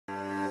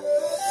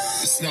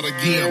It's not a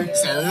game,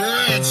 it's a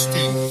rich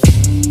thing.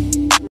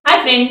 Hi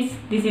friends,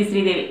 this is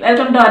Sreedevi.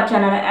 Welcome to our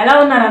channel. ఎలా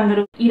ఉన్నారు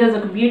అందరూ? ఈ రోజు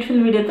ఒక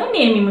బ్యూటిఫుల్ వీడియోతో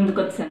నేను మీ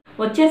ముందుకు వచ్చాను.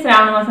 వచ్చే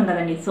శ్రావణ మాసం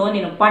కదండి. సో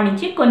నేను ఉప్పాడ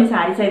నుంచి కొన్ని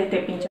సారీస్ అయితే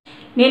తెప్పించాను.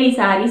 నేను ఈ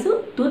సారీస్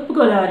తూర్పు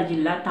గోదావరి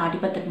జిల్లా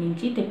తాటిపత్రి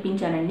నుంచి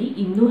తెప్పించానండి.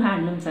 ఇందు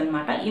హ్యాండ్లూమ్స్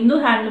అన్నమాట.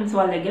 ఇందు హ్యాండ్లూమ్స్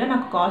వాళ్ళ దగ్గర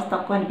నాకు కాస్ట్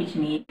తక్కువ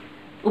అనిపించింది.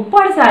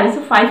 ఉప్పాడ సారీస్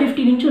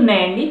 550 నుంచి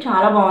ఉన్నాయండి.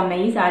 చాలా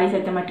బాగున్నాయి. సారీస్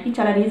అయితే మట్టికి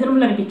చాలా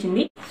రీజనబుల్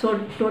అనిపించింది. సో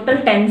టోటల్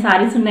 10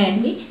 సారీస్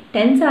ఉన్నాయండి.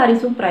 10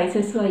 సారీస్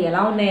ప్రైసెస్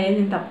ఎలా ఉన్నాయనేది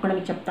నేను తప్పకుండా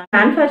మీకు చెప్తాను.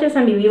 మ్యానుఫ్యాక్చర్స్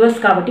అండ్ వీవర్స్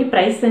కాబట్టి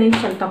ప్రైస్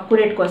అనేది చాలా తక్కువ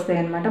రేట్కి వస్తాయి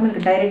అనమాట.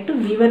 మనకి డైరెక్ట్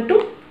వీవర్ టు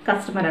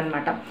కస్టమర్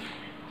అనమాట.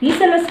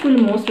 రీసెల్లర్స్ స్కూల్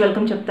మోస్ట్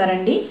వెల్కమ్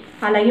చెప్తారండి.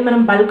 అలాగే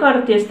మనం బల్క్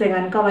ఆర్డర్ చేస్తే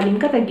కనుక వాళ్ళు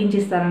ఇంకా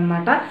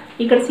తగ్గించిస్తారనమాట.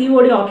 ఇక్కడ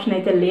సిఓడి ఆప్షన్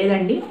అయితే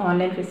లేదండి,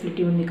 ఆన్లైన్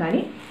ఫెసిలిటీ ఉంది.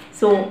 కానీ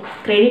సో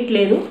క్రెడిట్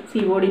లేదు,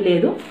 సిఓడి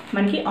లేదు.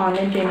 మనకి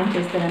ఆన్లైన్ పేమెంట్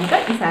చేస్తే కనుక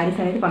ఈ శారీస్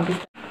అనేది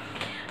పంపిస్తారు.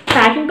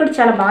 ప్యాకింగ్ కూడా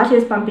చాలా బాగా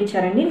చేసి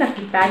పంపించారండి. నాకు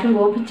ఈ ప్యాకింగ్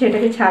ఓపెన్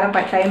చేయడానికి చాలా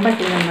టైం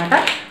పట్టింది అనమాట.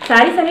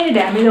 శారీస్ అనేది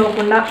డ్యామేజ్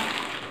అవ్వకుండా,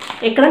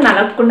 ఎక్కడ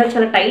నలగకుండా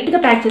చాలా టైట్గా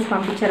ప్యాక్ చేసి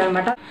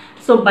పంపించారనమాట.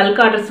 సో బల్క్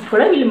ఆర్డర్స్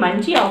కూడా వీళ్ళు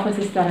మంచి ఆఫర్స్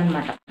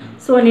ఇస్తారనమాట.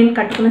 సో నేను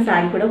కట్టుకున్న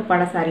శారీ కూడా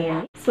ఉప్పాడ శారీ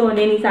అండి. సో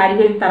నేను ఈ శారీ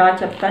గురించి తర్వాత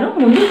చెప్తాను.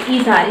 ముందు ఈ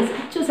శారీస్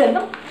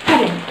చూసేద్దాం.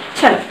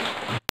 చలో,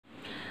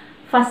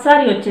 ఫస్ట్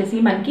శారీ వచ్చేసి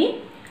మనకి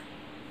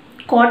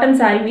cotton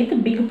sari with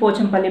big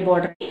Pochampally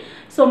border.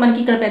 So మనకి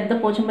ఇక్కడ పెద్ద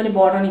పోచంపల్లి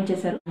బార్డర్ అని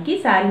ఇచ్చేసారు. మనకి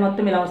శారీ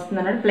మొత్తం ఇలా వస్తుంది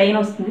అన్నట్టు, ప్లెయిన్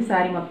వస్తుంది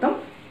శారీ మొత్తం.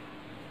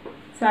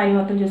 శారీ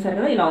మొత్తం చూసారు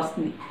కదా, ఇలా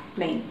వస్తుంది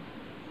ప్లెయిన్.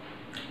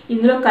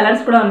 ఇందులో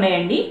కలర్స్ కూడా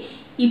ఉన్నాయండి.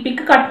 ఈ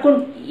పిక్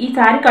ఈ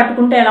శారీ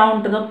కట్టుకుంటే ఎలా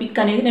ఉంటుందో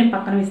పిక్ అనేది నేను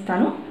పక్కన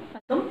ఇస్తాను.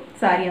 మొత్తం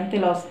శారీ అంతా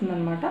ఇలా వస్తుంది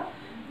అనమాట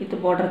విత్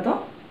బార్డర్తో.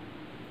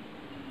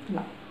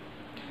 ఇలా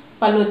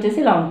పళ్ళు వచ్చేసి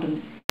ఇలా ఉంటుంది.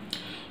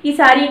 ఈ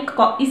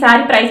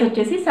శారీ ప్రైస్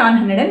వచ్చేసి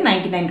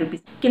 799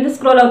 రూపీస్. కింద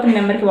స్క్రోల్ అవుతున్న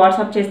నెంబర్కి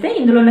వాట్సాప్ చేస్తే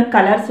ఇందులో ఉన్న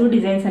కలర్స్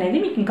డిజైన్స్ అనేది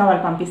మీకు ఇంకా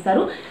వాళ్ళు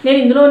పంపిస్తారు. నేను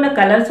ఇందులో ఉన్న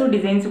కలర్స్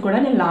డిజైన్స్ కూడా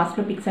నేను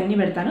లాస్ట్లో పిక్స్ అన్ని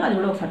పెడతాను, అది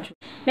కూడా ఒకసారి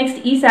చూడండి. నెక్స్ట్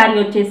ఈ శారీ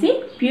వచ్చేసి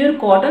pure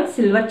cotton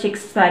silver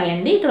checks sari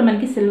అండి. ఇక్కడ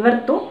మనకి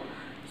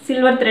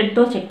సిల్వర్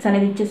థ్రెడ్తో చెక్స్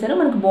అనేది ఇచ్చేసారు.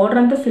 మనకి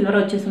బార్డర్ అంతా సిల్వర్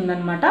వచ్చేసి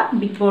ఉందన్నమాట.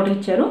 బిగ్ బార్డర్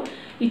ఇచ్చారు.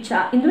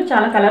 ఇందులో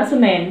చాలా కలర్స్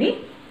ఉన్నాయండి.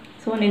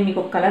 సో నేను మీకు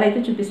ఒక కలర్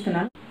అయితే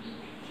చూపిస్తున్నాను.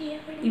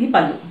 ఇది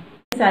పళ్ళు.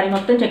 శారీ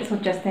మొత్తం చెక్స్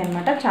వచ్చేస్తాయి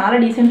అనమాట. చాలా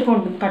డీసెంట్గా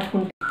ఉంటుంది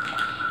కట్టుకుంటే.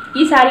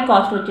 ఈ శారీ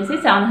కాస్ట్ వచ్చేసి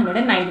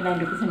 799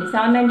 రూపీస్ అండి.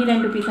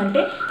 799 రూపీస్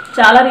అంటే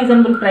చాలా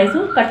రీజనబుల్ ప్రైస్.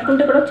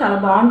 కట్టుకుంటే కూడా చాలా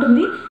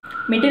బాగుంటుంది.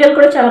 మెటీరియల్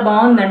కూడా చాలా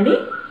బాగుందండి.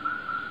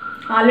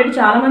 ఆల్రెడీ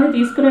చాలా మంది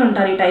తీసుకునే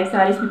ఉంటారు ఈ టైప్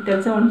శారీస్, మీకు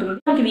తెలిసే ఉంటుంది.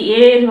 మనకి ఇది ఏ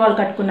ఏజ్ వాళ్ళు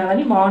కట్టుకున్నా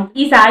కానీ బాగుంటుంది.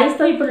 ఈ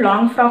శారీస్తో ఇప్పుడు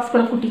లాంగ్ ఫ్రాక్స్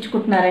కూడా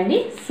కుట్టించుకుంటున్నారండి.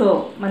 సో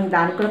మనకి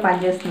దానికి కూడా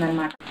పనిచేస్తుంది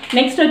అనమాట.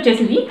 నెక్స్ట్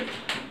వచ్చేసి ఇది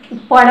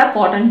Uppada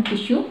cotton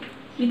tissue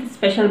with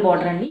special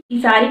border అండి. ఈ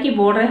శారీకి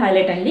బోర్డర్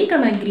హైలైట్ అండి. ఇక్కడ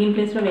మనకి గ్రీన్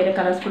ప్లేస్లో వేరే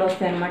కలర్స్ కూడా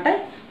వస్తాయి అనమాట.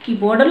 ఈ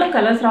బోర్డర్లో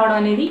కలర్స్ రావడం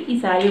అనేది ఈ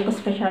శారీ యొక్క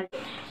స్పెషాలిటీ.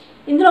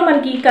 ఇందులో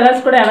మనకి ఈ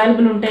కలర్స్ కూడా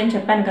అవైలబుల్ ఉంటాయని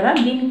చెప్పాను కదా.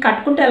 దీన్ని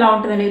కట్టుకుంటే ఎలా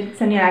ఉంటుంది అనేది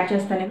అన్ని యాడ్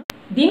చేస్తాను నేను.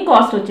 దీని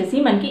కాస్ట్ వచ్చేసి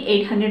మనకి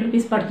 800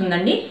 రూపీస్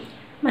పడుతుందండి.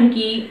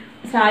 మనకి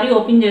శారీ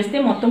ఓపెన్ చేస్తే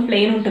మొత్తం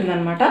ప్లెయిన్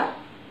ఉంటుందన్నమాట.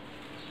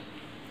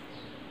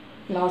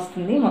 ఇలా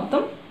వస్తుంది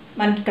మొత్తం.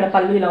 మనకి ఇక్కడ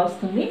పళ్ళు ఇలా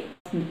వస్తుంది.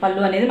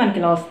 పళ్ళు అనేది మనకి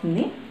ఇలా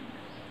వస్తుంది.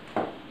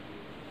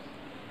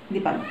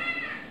 ఇది పళ్ళు.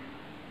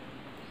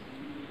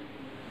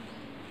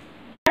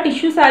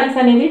 టిష్యూ శారీస్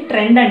అనేది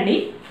ట్రెండ్ అండి.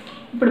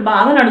 ఇప్పుడు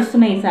బాగా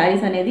నడుస్తున్నాయి ఈ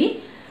శారీస్ అనేది.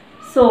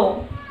 సో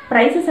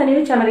ప్రైసెస్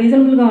అనేది చాలా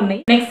రీజనబుల్గా ఉన్నాయి.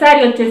 నెక్స్ట్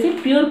శారీ వచ్చేసి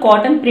ప్యూర్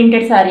కాటన్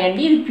ప్రింటెడ్ శారీ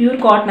అండి. ఇది ప్యూర్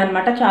కాటన్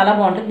అనమాట. చాలా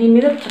బాగుంటుంది. దీని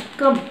మీద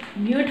చక్కగా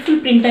బ్యూటిఫుల్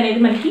ప్రింట్ అనేది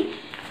మనకి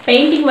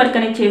పెయింటింగ్ వర్క్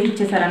అనేది చేసి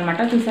ఇచ్చేసారనమాట.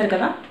 చూసారు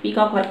కదా,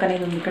 పీకాక్ వర్క్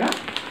అనేది ఉంది ఇక్కడ.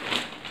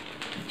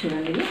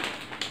 చూడండి, ఇది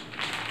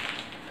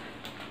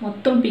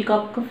మొత్తం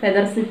పీకాక్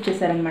ఫెదర్స్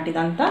ఇచ్చేసారనమాట.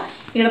 ఇదంతా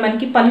ఇక్కడ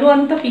మనకి పళ్ళు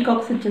అంతా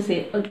పీకాక్స్ ఇచ్చేసే.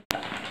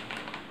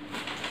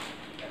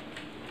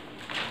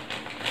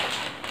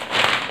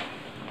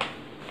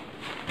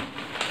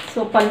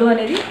 సో పళ్ళు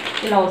అనేది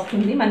ఇలా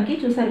వస్తుంది మనకి.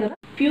 చూసారు కదా,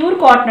 ప్యూర్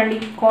కాటన్ అండి.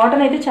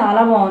 కాటన్ అయితే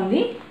చాలా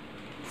బాగుంది.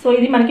 సో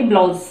ఇది మనకి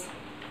బ్లౌజ్.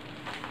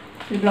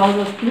 ఇది బ్లౌజ్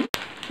వస్తుంది.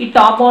 ఈ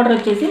టాప్ బార్డర్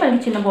వచ్చేసి మనకి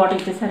చిన్న బార్డర్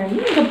ఇచ్చేసారండి.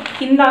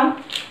 ఇంకా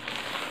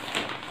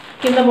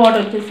కింద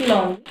బార్డర్ వచ్చేసి ఇలా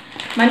ఉంది.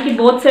 మనకి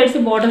బోత్ సైడ్స్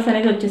బార్డర్స్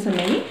అనేది వచ్చేసి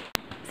ఉన్నాయి.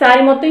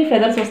 శారీ మొత్తం ఈ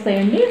ఫెదర్స్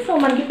వస్తాయండి. సో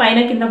మనకి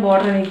పైన కింద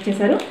బార్డర్ అనేది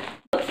ఇచ్చేసారు.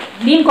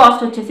 దీని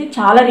కాస్ట్ వచ్చేసి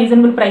చాలా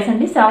రీజనబుల్ ప్రైస్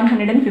అండి.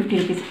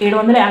 750 రూపీస్,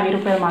 750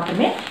 రూపాయలు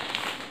మాత్రమే.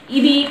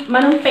 ఇది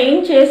మనం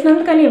పెయింట్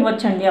చేసినందుకని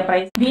ఇవ్వచ్చండి ఆ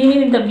ప్రైస్. దీని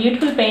మీద ఇంత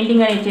బ్యూటిఫుల్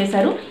పెయింటింగ్ అనేది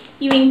చేశారు.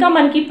 ఇవి ఇంకా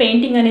మనకి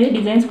పెయింటింగ్ అనేది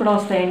డిజైన్స్ కూడా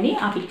వస్తాయండి.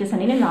 ఆ పిక్చర్స్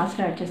అని నేను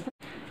లాస్ట్లో యాడ్ చేస్తాను.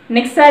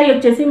 నెక్స్ట్ శారీ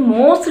వచ్చేసి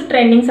మోస్ట్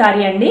ట్రెండింగ్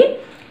శారీ అండి.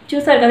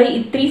 చూసారు కదా, ఈ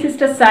 3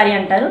 సిస్టర్స్ శారీ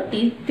అంటారు.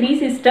 3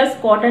 సిస్టర్స్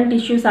కాటన్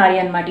టిష్యూ శారీ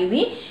అనమాట.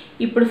 ఇది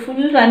ఇప్పుడు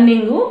ఫుల్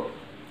రన్నింగ్.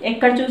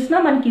 ఎక్కడ చూసినా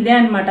మనకి ఇదే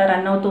అనమాట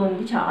రన్ అవుతూ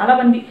ఉంది. చాలా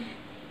మంది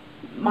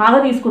బాగా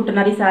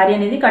తీసుకుంటున్నారు ఈ శారీ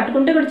అనేది.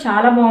 కట్టుకుంటే కూడా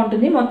చాలా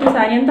బాగుంటుంది. మొత్తం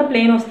శారీ అంతా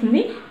ప్లెయిన్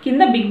వస్తుంది.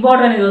 కింద బిగ్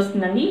బార్డర్ అనేది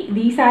వస్తుందండి.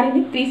 ఈ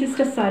శారీని 3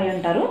 సిస్టర్స్ శారీ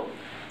అంటారు.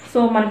 సో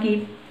మనకి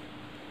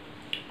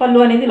పళ్ళు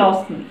అనేది ఇలా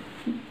వస్తుంది.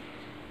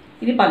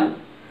 ఇది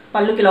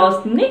పళ్ళుకి ఇలా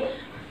వస్తుంది.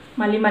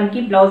 మళ్ళీ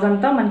మనకి బ్లౌజ్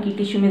అంతా మనకి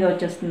టిష్యూ మీద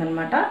వచ్చేస్తుంది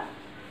అనమాట.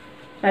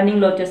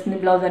 రన్నింగ్లో వచ్చేస్తుంది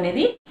బ్లౌజ్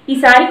అనేది. ఈ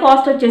శారీ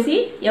కాస్ట్ వచ్చేసి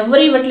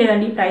ఎవరు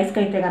ఇవ్వట్లేదండి ప్రైస్కి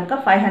అయితే కనుక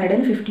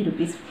 550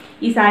 రూపీస్.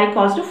 ఈ శారీ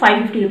కాస్ట్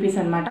 550 రూపీస్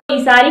అనమాట. ఈ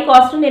శారీ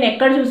కాస్ట్ నేను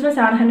ఎక్కడ చూసినా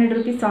 700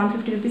 రూపీస్,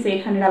 750 రూపీస్,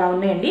 800 అలా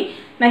ఉన్నాయండి.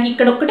 నాకు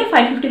ఇక్కడ ఒక్కటే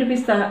 550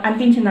 రూపీస్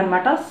అనిపించింది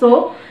అనమాట. సో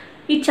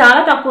ఇది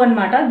చాలా తక్కువ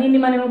అనమాట. దీన్ని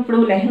మనం ఇప్పుడు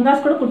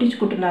లెహంగాస్ కూడా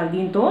కుట్టించుకుంటున్నారు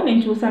దీంతో.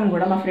 నేను చూసాను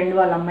కూడా, మా ఫ్రెండ్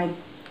వాళ్ళ అమ్మాయి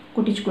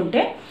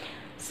కుట్టించుకుంటే.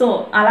 సో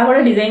అలా కూడా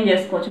డిజైన్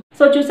చేసుకోవచ్చు.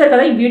 సో చూసారు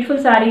కదా, ఈ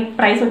బ్యూటిఫుల్ శారీ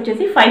ప్రైస్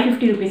వచ్చేసి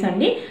 550 రూపీస్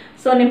అండి.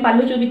 సో నేను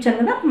పళ్ళు చూపించాను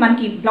కదా,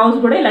 మనకి బ్లౌజ్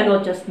కూడా ఇలాగే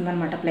వచ్చేస్తుంది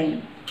అనమాట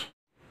ప్లెయిన్.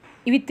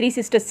 ఇవి 3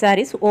 సిస్టర్స్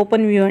శారీస్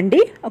ఓపెన్ వ్యూ అండి.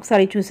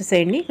 ఒకసారి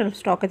చూసేసేయండి. ఇక్కడ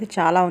స్టాక్ అయితే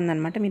చాలా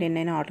ఉందన్నమాట, మీరు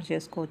ఎన్నైనా ఆర్డర్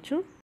చేసుకోవచ్చు.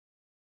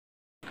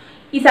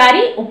 ఈ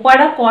శారీ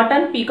ఉప్పాడ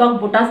కాటన్ పీకాక్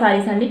బుటా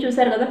శారీస్ అండి.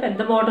 చూసారు కదా, పెద్ద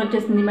బార్డర్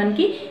వచ్చేసింది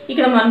మనకి.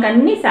 ఇక్కడ మనకు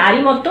అన్ని శారీ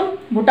మొత్తం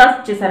బుటాస్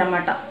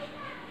ఇచ్చేసారన్నమాట.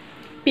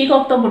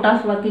 పీకాక్తో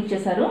బుటాస్ వర్క్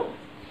ఇచ్చేసారు.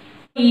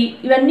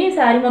 ఇవన్నీ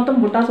శారీ మొత్తం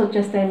బుటాస్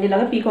వచ్చేస్తాయండి.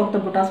 ఇలాగా పీకాక్తో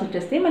బుటాస్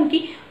వచ్చేస్తాయి. మనకి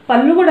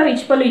పళ్ళు కూడా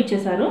రిచ్ పళ్ళు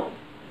ఇచ్చేసారు.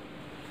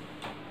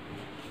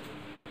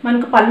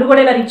 మనకు పళ్ళు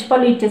కూడా ఇలా రిచ్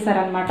పళ్ళు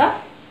ఇచ్చేసారనమాట.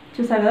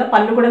 చూసారు కదా,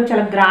 పళ్ళు కూడా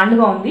చాలా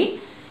గ్రాండ్గా ఉంది.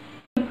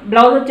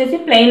 బ్లౌజ్ వచ్చేసి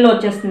ప్లెయిన్లో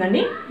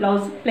వచ్చేస్తుందండి.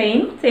 బ్లౌజ్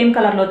ప్లెయిన్ సేమ్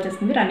కలర్లో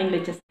వచ్చేస్తుంది, రన్నింగ్లో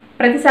వచ్చేస్తుంది.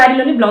 ప్రతి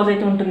శారీలోని బ్లౌజ్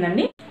అయితే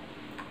ఉంటుందండి.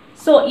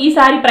 సో ఈ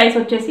శారీ ప్రైస్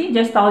వచ్చేసి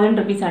జస్ట్ 1000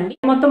 రూపీస్ అండి.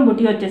 మొత్తం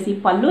బుటీ వచ్చేసి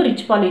పళ్ళు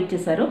రిచ్ పళ్ళు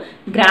ఇచ్చేసారు.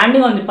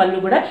 గ్రాండ్గా ఉంది పళ్ళు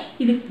కూడా.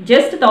 ఇది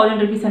జస్ట్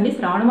 1000 రూపీస్ అండి.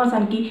 శ్రావణ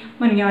మాసానికి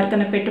మనం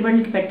ఎవరికైనా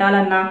పెట్టుబడికి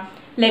పెట్టాలన్నా,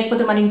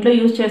 లేకపోతే మన ఇంట్లో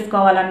యూజ్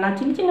చేసుకోవాలన్నా,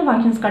 చిన్న చిన్న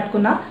ఫంక్షన్స్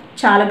కట్టుకున్నా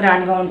చాలా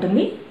గ్రాండ్గా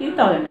ఉంటుంది. ఇది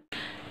 1000.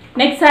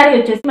 నెక్స్ట్ శారీ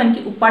వచ్చేసి మనకి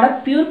ఉప్పాడ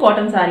ప్యూర్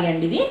కాటన్ శారీ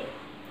అండి. ఇది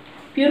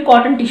ప్యూర్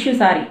కాటన్ టిష్యూ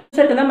శారీ.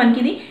 చూసారు కదా, మనకి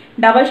ఇది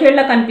డబల్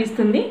షేడ్లా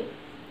కనిపిస్తుంది.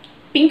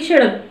 పింక్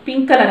షేడ్,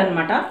 పింక్ కలర్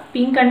అనమాట.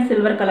 పింక్ అండ్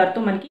సిల్వర్ కలర్తో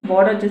మనకి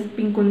బార్డర్ వచ్చేసి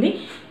పింక్ ఉంది.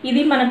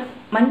 ఇది మనకు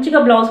మంచిగా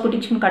బ్లౌజ్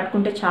కుట్టించుకుని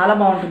కట్టుకుంటే చాలా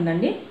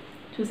బాగుంటుందండి.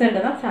 చూసారు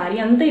కదా, శారీ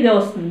అంతా ఇదే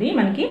వస్తుంది.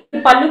 మనకి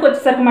పళ్ళుకి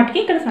వచ్చేసరికి మటుకి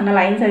ఇక్కడ సన్న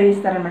లైన్స్ అది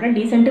ఇస్తారనమాట.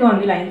 డీసెంట్గా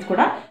ఉంది లైన్స్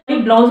కూడా. ఈ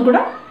బ్లౌజ్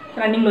కూడా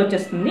రన్నింగ్లో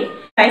వచ్చేస్తుంది.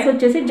 ప్రైస్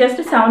వచ్చేసి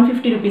జస్ట్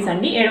 750 రూపీస్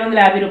అండి,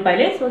 750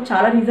 రూపాయలే. సో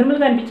చాలా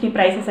రీజనబుల్గా అనిపించిన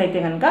ప్రైసెస్ అయితే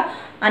కనుక.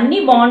 అన్నీ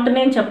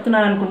బాగుంటున్నాయని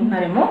చెప్తున్నాను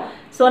అనుకుంటున్నారేమో.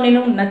 సో నేను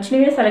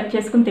నచ్చినవే సెలెక్ట్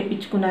చేసుకుని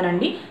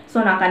తెప్పించుకున్నానండి. సో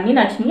నాకు అన్నీ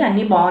నచ్చినాయి,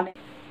 అన్నీ బాగున్నాయి.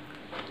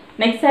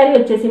 నెక్స్ట్ శారీ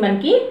వచ్చేసి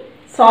మనకి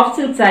సాఫ్ట్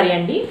సిల్క్ శారీ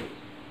అండి.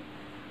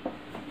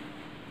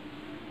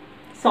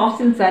 Soft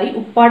silk sari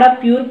Uppada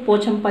pure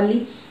Pochampally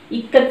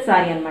ikat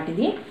sari అనమాట.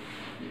 ఇది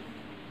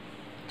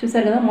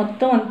చూసారు కదా,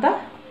 మొత్తం అంతా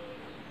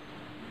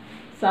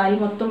శారీ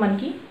మొత్తం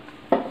మనకి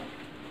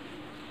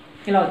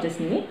ఇలా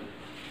వచ్చేసింది.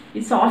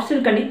 ఇది సాఫ్ట్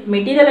సిల్క్ అండి.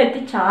 మెటీరియల్ అయితే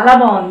చాలా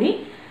బాగుంది,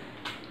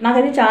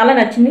 నాకైతే చాలా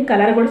నచ్చింది.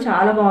 కలర్ కూడా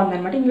చాలా బాగుంది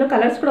అనమాట. ఇందులో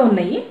కలర్స్ కూడా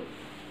ఉన్నాయి.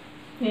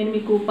 నేను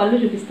మీకు పళ్ళు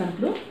చూపిస్తాను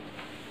ఇప్పుడు.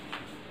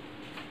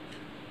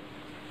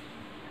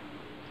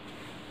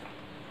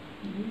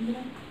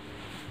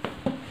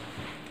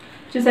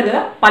 చూసారు కదా,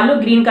 పళ్ళు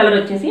గ్రీన్ కలర్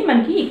వచ్చేసి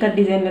మనకి ఇక్కత్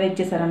డిజైన్లో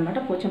ఇచ్చేసారనమాట.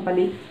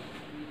 పోచంపల్లి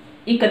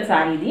ఇక్కత్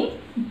శారీ. ఇది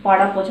ఉప్పాడ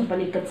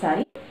పోచంపల్లి ఇక్కత్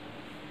శారీ.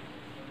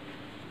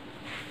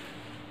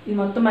 ఇది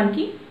మొత్తం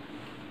మనకి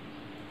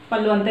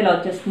పళ్ళు అంతా ఇలా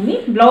వచ్చేస్తుంది.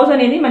 బ్లౌజ్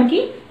అనేది మనకి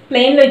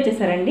ప్లెయిన్లో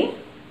ఇచ్చేసారండి.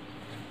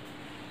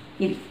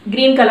 ఇది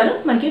గ్రీన్ కలర్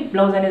మనకి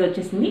బ్లౌజ్ అనేది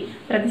వచ్చేసింది.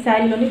 ప్రతి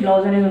శారీలోని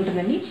బ్లౌజ్ అనేది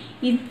ఉంటుందండి.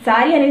 ఈ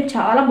శారీ అనేది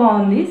చాలా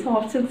బాగుంది.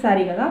 సాఫ్ట్ సిల్క్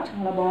శారీ కదా,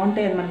 చాలా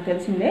బాగుంటాయి, అది మనకు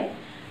తెలిసిందే.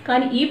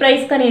 కానీ ఈ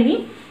ప్రైస్కి అనేది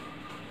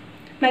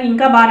నాకు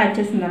ఇంకా బాగా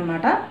నచ్చేసింది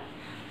అనమాట.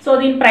 సో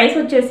దీని ప్రైస్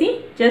వచ్చేసి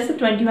జస్ట్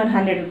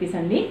 2100 రూపీస్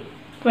అండి.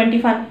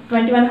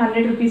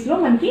 2100 రూపీస్లో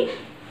మనకి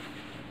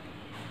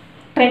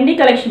ట్రెండీ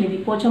కలెక్షన్. ఇది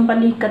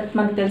పోచంపల్లి ఇక్కత్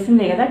మనకు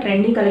తెలిసిందే కదా.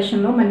 ట్రెండీ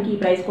కలెక్షన్లో మనకి ఈ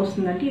ప్రైస్కి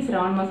వస్తుందంటే ఈ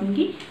శ్రావణ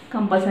మాసంకి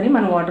కంపల్సరీ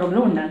మన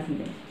వార్డ్రోబ్లో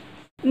ఉండాల్సిందే.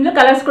 ఇందులో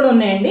కలర్స్ కూడా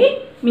ఉన్నాయండి,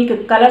 మీకు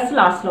కలర్స్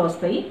లాస్ట్లో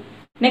వస్తాయి.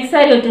 నెక్స్ట్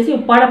శారీ వచ్చేసి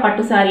ఉప్పాడ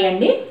పట్టు శారీ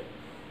అండి.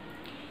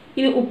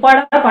 ఇది ఉప్పాడ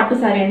పట్టు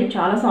శారీ అండి.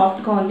 చాలా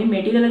సాఫ్ట్గా ఉంది.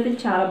 మెటీరియల్ అయితే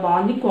చాలా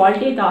బాగుంది.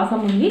 క్వాలిటీ అయితే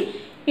ఆసమ్ ఉంది.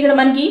 ఇక్కడ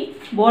మనకి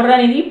బోర్డర్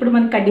అనేది ఇప్పుడు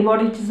మనకి కడ్డీ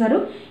బోర్డర్ ఇచ్చేసారు.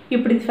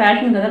 ఇప్పుడు ఇది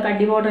ఫ్యాషన్ కదా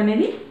కడ్డీ బోర్డర్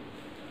అనేది.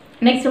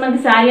 నెక్స్ట్ మనకి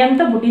శారీ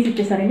అంతా బుటీస్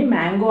ఇచ్చేసారండి.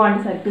 మ్యాంగో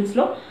అండ్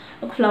సర్కిల్స్లో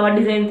ఒక ఫ్లవర్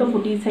డిజైన్తో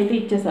బుటీస్ అయితే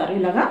ఇచ్చేసారు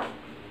ఇలాగా.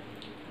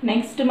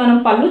 నెక్స్ట్ మనం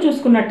పళ్ళు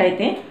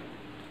చూసుకున్నట్టయితే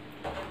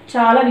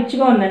చాలా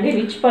రిచ్గా ఉందండి.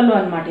 రిచ్ పళ్ళు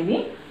అనమాట. ఇది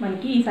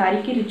మనకి ఈ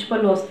శారీకి రిచ్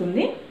పళ్ళు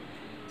వస్తుంది.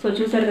 సో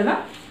చూసారు కదా,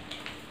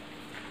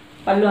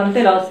 పళ్ళు అంతా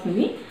ఇలా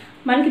వస్తుంది.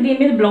 మనకి దీని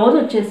మీద బ్లౌజ్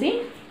వచ్చేసి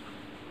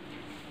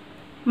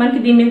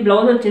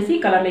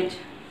కలర్ రిచ్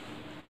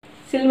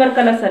సిల్వర్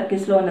కలర్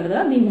సర్కిల్స్లో ఉన్నది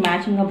కదా, దీనికి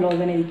మ్యాచింగ్గా బ్లౌజ్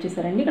అనేది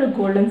ఇచ్చేసారండి. ఇక్కడ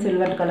గోల్డెన్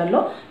సిల్వర్ కలర్లో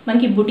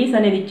మనకి బుటీస్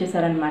అనేది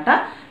ఇచ్చేసారనమాట.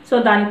 సో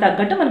దానికి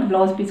తగ్గట్టు మనకి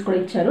బ్లౌజ్ పీస్ కూడా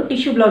ఇచ్చారు.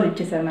 టిష్యూ బ్లౌజ్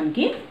ఇచ్చేసారు.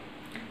 మనకి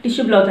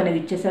టిష్యూ బ్లౌజ్ అనేది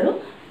ఇచ్చేసారు.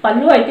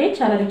 పళ్ళు అయితే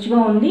చాలా రిచ్గా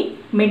ఉంది.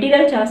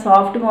 మెటీరియల్ చాలా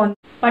సాఫ్ట్గా ఉంది.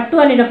 పట్టు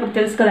అనేటప్పుడు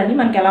తెలుసు కదండి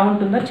మనకి ఎలా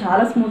ఉంటుందో,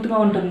 చాలా స్మూత్గా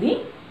ఉంటుంది,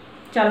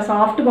 చాలా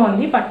సాఫ్ట్గా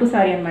ఉంది. పట్టు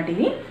శారీ అనమాట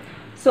ఇది.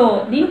 సో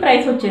దీని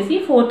ప్రైస్ వచ్చేసి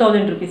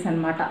 4000 రూపీస్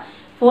అనమాట.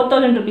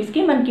 4000 రూపీస్కి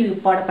మనకి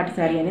ఉప్పాడ పట్టు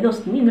శారీ అనేది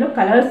వస్తుంది. ఇందులో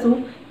కలర్స్,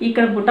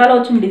 ఇక్కడ బుటాలో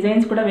వచ్చిన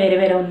డిజైన్స్ కూడా వేరే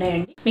వేరే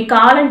ఉన్నాయండి. మీకు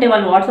కావాలంటే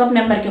వాళ్ళు వాట్సాప్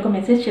నెంబర్కి ఒక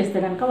మెసేజ్ చేస్తే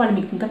కనుక వాళ్ళు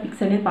మీకు ఇంకా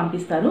పిక్స్ అనేది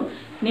పంపిస్తారు.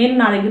 నేను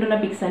నా దగ్గర ఉన్న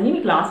పిక్స్ అన్ని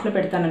మీకు లాస్ట్లో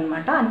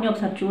పెడతానమాట. అన్నీ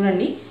ఒకసారి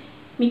చూడండి.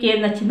 మీకు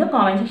ఏది నచ్చిందో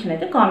కామెంట్ సెక్షన్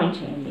అయితే కామెంట్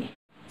చేయండి.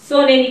 సో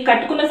నేను ఈ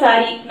కట్టుకున్న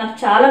శారీ నాకు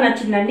చాలా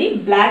నచ్చిందండి.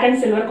 బ్లాక్ అండ్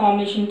సిల్వర్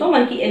కాంబినేషన్తో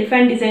మనకి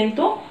ఎలిఫెంట్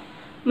డిజైన్తో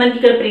మనకి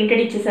ఇక్కడ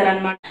ప్రింటెడ్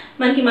ఇచ్చేసారనమాట.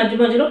 మనకి మధ్య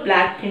మధ్యలో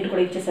బ్లాక్ ప్రింట్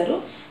కూడా ఇచ్చేసారు.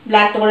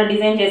 బ్లాక్తో కూడా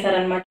డిజైన్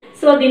చేశారనమాట.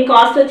 సో దీని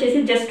కాస్ట్ వచ్చేసి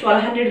జస్ట్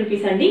 1200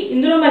 రూపీస్ అండి.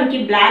 ఇందులో మనకి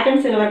బ్లాక్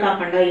అండ్ సిల్వర్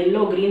కాకుండా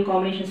ఎల్లో గ్రీన్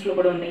కాంబినేషన్స్లో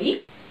కూడా ఉన్నాయి.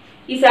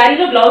 ఈ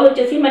శారీలో బ్లౌజ్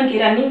వచ్చేసి మనకి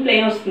రన్నింగ్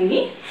ప్లెయిన్ వస్తుంది.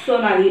 సో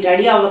నాది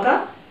రెడీ అవ్వక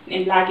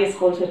నేను బ్లాక్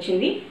వేసుకోవాల్సి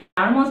వచ్చింది.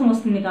 ఆల్మోస్ట్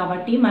వస్తుంది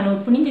కాబట్టి మనం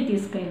ఇప్పటి నుంచి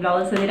తీసుకుని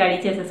బ్లౌజ్ అది రెడీ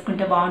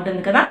చేసేసుకుంటే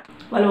బాగుంటుంది కదా.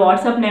 వాళ్ళ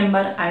WhatsApp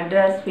number,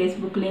 address,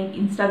 Facebook link,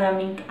 Instagram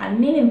link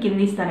అన్నీ నేను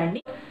కింద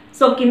ఇస్తానండి.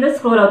 సో కింద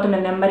స్క్రోల్ అవుతున్న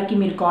నెంబర్కి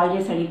మీరు కాల్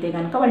చేసి అడిగితే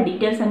కనుక వాళ్ళ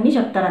డీటెయిల్స్ అన్నీ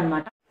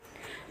చెప్తారనమాట.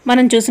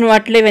 మనం చూసిన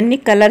వాటిలో ఇవన్నీ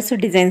కలర్స్,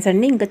 డిజైన్స్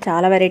అండి. ఇంకా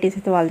చాలా వెరైటీస్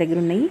అయితే వాళ్ళ దగ్గర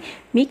ఉన్నాయి.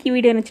 మీకు ఈ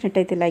వీడియో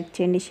నచ్చినట్టయితే లైక్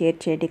చేయండి, షేర్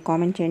చేయండి,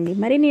 కామెంట్ చేయండి.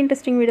 మరిన్ని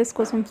ఇంట్రెస్టింగ్ వీడియోస్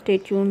కోసం stay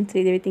tune.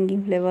 Sridevi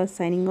thinking flavours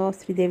signing off.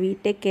 Sridevi,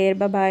 take care,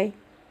 bye.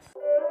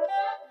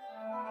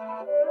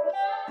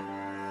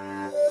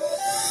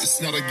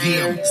 It's not a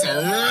game, it's a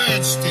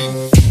rich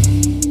thing.